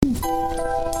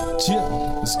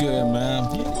Chill, it's good, man.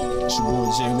 It's your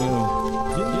boy Jwill.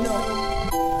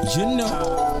 You know.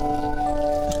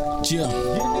 Chill.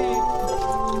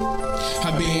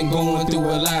 I been going through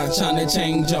a lot, trying to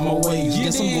change all my ways.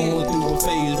 Guess I'm going through a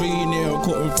phase, reading every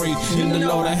quote and phrase. In the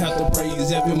Lord I have to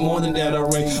praise every morning that I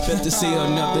raise. Better see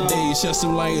another day, shed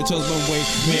some light towards my way.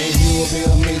 Man, you will be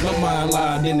amazed, my mind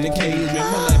lied in the cage.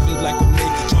 Man, my life is like a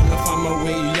maze, trying to find my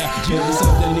way out. There's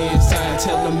something inside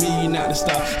telling me not to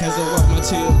stop. As I watch my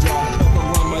tears drop, help me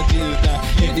run my tears down.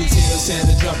 Every tear sad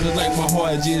to drop, it's like my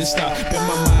heart just stopped. But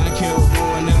my mind kept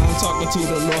going, now I'm talking to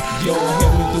the Lord. Yo,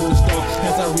 help me through the storm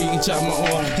as I reach out my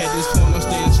arm. At this point I'm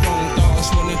staying strong, thoughts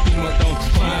running through my thumb.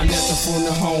 Crying at the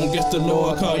funeral home, guess the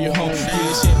Lord call you home.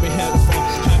 Yeah, shit been had a fun,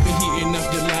 I been hitting up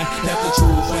the line. That's the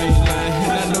truth, I ain't lying,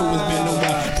 and I know it's been a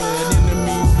while. But in the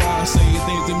meanwhile, say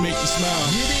things that make you smile.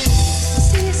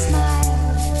 See you smile.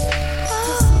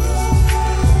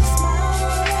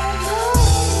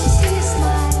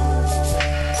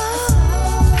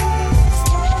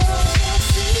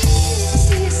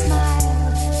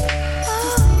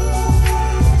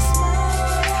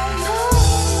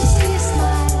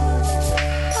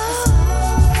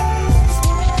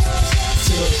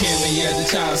 As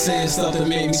a child said stuff that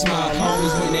made me smile.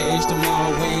 Always when they aged them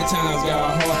all, when times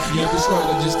got hard. Yeah, we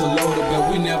struggled just to load it,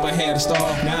 but we never had a star.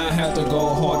 Now I have to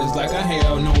go hard, it's like I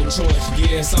have no choice.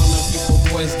 Yeah, it's on the people's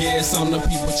voice, yeah, it's on the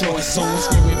people's choice. So I'm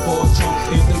screaming for a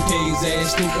Trump. If them K's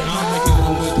ass stupid, I'ma hit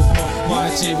them with the pump.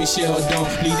 Watch every shell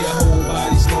don't leave their whole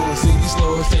body slowing. See these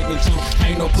slows taking chunk.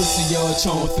 Ain't no pussy or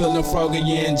chunk, feeling froggy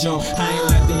and jump. I ain't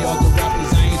like the other rappers,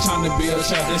 I ain't trying to be a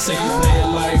trap. They say you play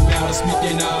it like now,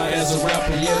 speaking out as a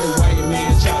rapper. Yeah, the white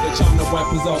man trying to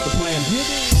wipe us off the planet.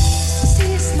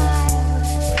 See you smile.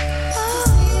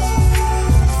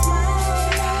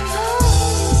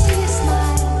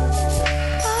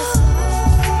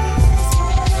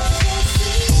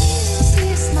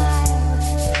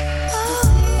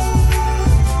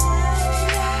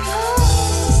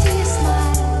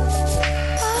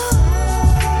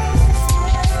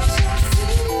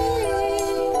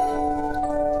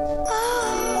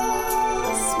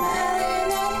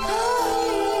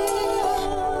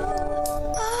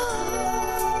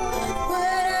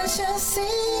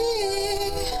 See